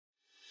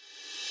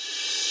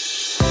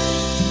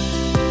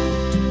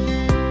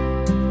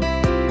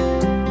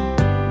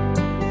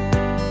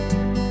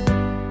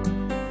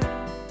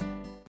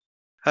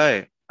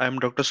Hi, I'm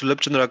Dr. Sulabh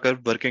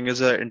Chandrakar, working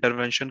as an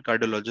intervention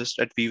cardiologist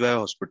at VY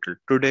Hospital.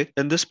 Today,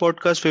 in this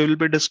podcast, we will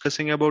be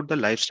discussing about the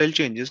lifestyle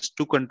changes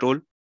to control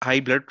high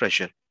blood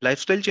pressure.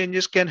 Lifestyle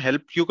changes can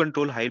help you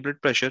control high blood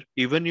pressure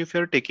even if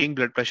you're taking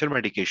blood pressure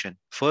medication.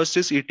 First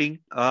is eating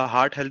a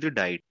heart healthy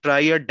diet. Try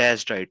a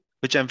DASH diet,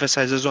 which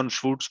emphasizes on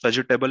fruits,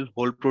 vegetable,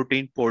 whole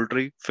protein,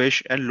 poultry,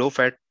 fish, and low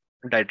fat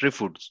dietary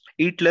foods.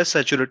 Eat less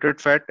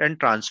saturated fat and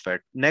trans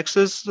fat. Next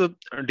is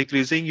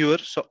decreasing your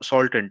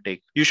salt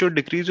intake. You should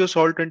decrease your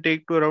salt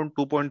intake to around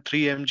 2.3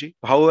 mg.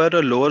 However,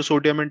 a lower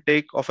sodium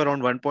intake of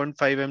around 1.5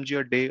 mg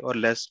a day or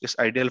less is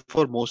ideal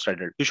for most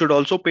adults. You should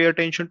also pay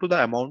attention to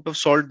the amount of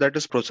salt that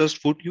is processed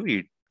food you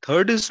eat.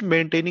 Third is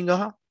maintaining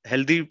a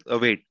healthy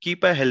weight.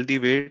 Keep a healthy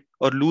weight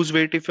or lose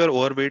weight if you're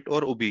overweight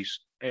or obese.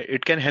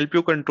 It can help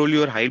you control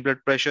your high blood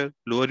pressure,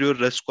 lower your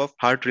risk of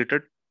heart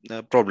related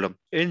problem.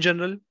 In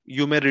general,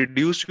 you may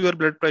reduce your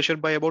blood pressure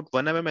by about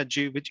 1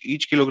 mmHg with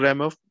each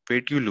kilogram of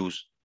weight you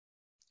lose.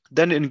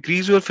 Then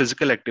increase your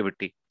physical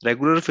activity.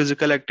 Regular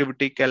physical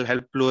activity can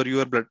help lower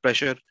your blood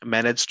pressure,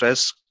 manage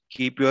stress,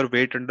 keep your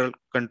weight under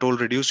control,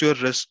 reduce your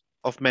risk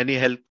of many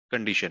health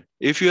condition.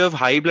 If you have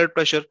high blood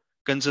pressure,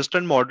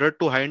 consistent moderate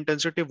to high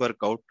intensity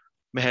workout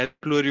may help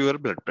lower your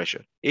blood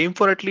pressure. Aim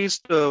for at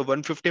least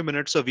 150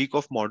 minutes a week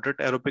of moderate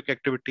aerobic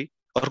activity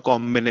or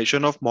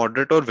combination of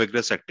moderate or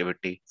vigorous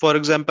activity. For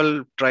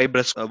example, try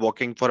brisk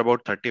walking for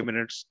about 30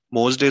 minutes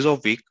most days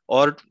of week,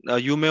 or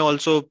you may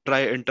also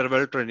try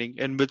interval training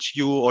in which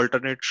you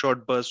alternate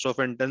short bursts of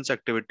intense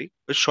activity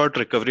with short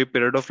recovery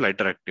period of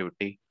lighter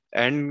activity.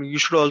 And you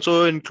should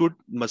also include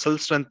muscle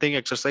strengthening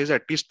exercise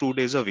at least 2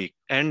 days a week.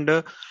 And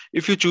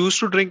if you choose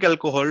to drink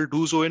alcohol,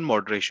 do so in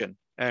moderation.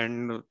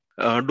 And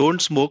don't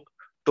smoke.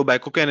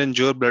 Tobacco can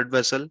injure blood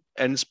vessel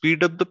and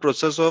speed up the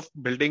process of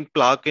building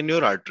plaque in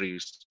your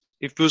arteries.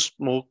 If you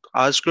smoke,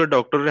 ask your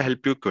doctor to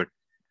help you quit.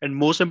 And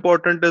most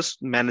important is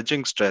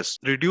managing stress.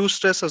 Reduce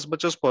stress as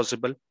much as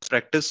possible.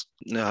 Practice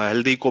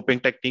healthy coping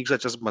techniques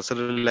such as muscle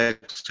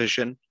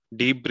relaxation,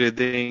 deep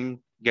breathing,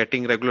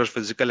 getting regular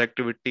physical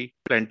activity,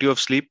 plenty of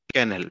sleep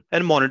can help.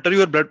 And monitor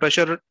your blood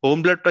pressure.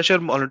 Home blood pressure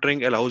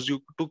monitoring allows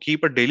you to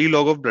keep a daily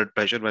log of blood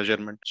pressure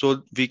measurement.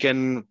 So we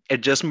can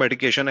adjust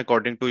medication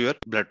according to your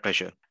blood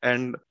pressure.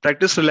 And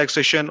practice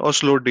relaxation or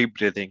slow deep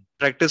breathing.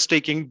 Practice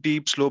taking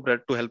deep, slow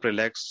breath to help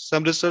relax.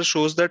 Some research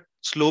shows that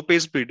slow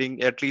paced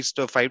breathing, at least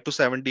 5 to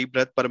 7 deep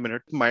breath per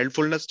minute,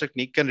 mindfulness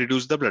technique can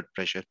reduce the blood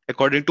pressure.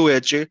 According to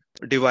HA,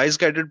 device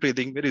guided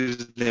breathing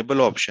is a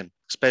reasonable option,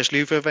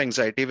 especially if you have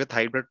anxiety with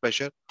high blood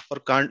pressure or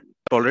can't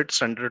tolerate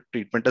standard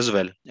treatment as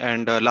well.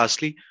 And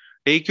lastly,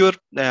 take your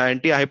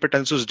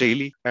antihypertensives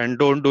daily and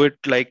don't do it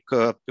like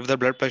if the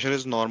blood pressure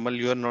is normal,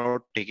 you are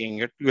not taking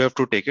it. You have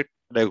to take it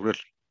regularly.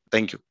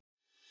 Thank you.